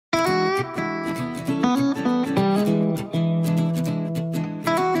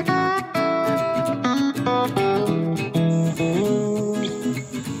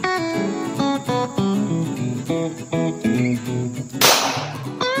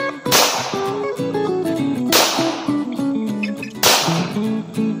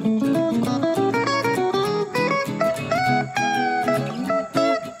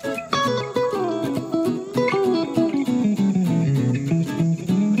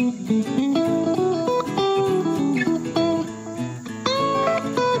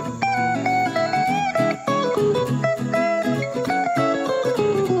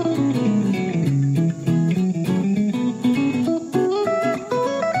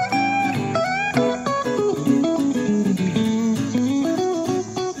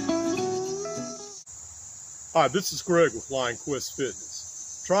Hi, this is Greg with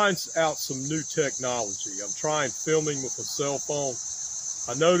Lionquestfitness. Trying out some new technology. I'm trying filming with a cell phone.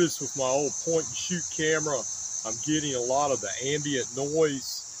 I noticed with my old point and shoot camera, I'm getting a lot of the ambient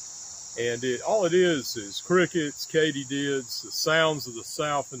noise. And all it is crickets, katydids, the sounds of the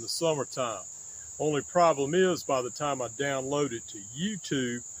South in the summertime. Only problem is by the time I download it to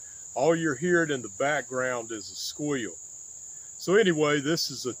YouTube, all you're hearing in the background is a squeal. So anyway, this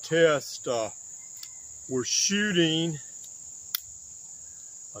is a test. We're shooting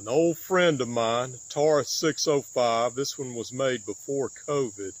an old friend of mine, Taurus 605. This one was made before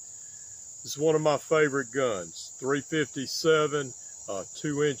COVID. This is one of my favorite guns. 357,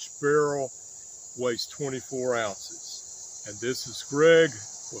 2-inch barrel, weighs 24 ounces. And this is Greg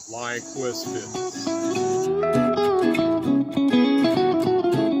with Lionquest Fitness.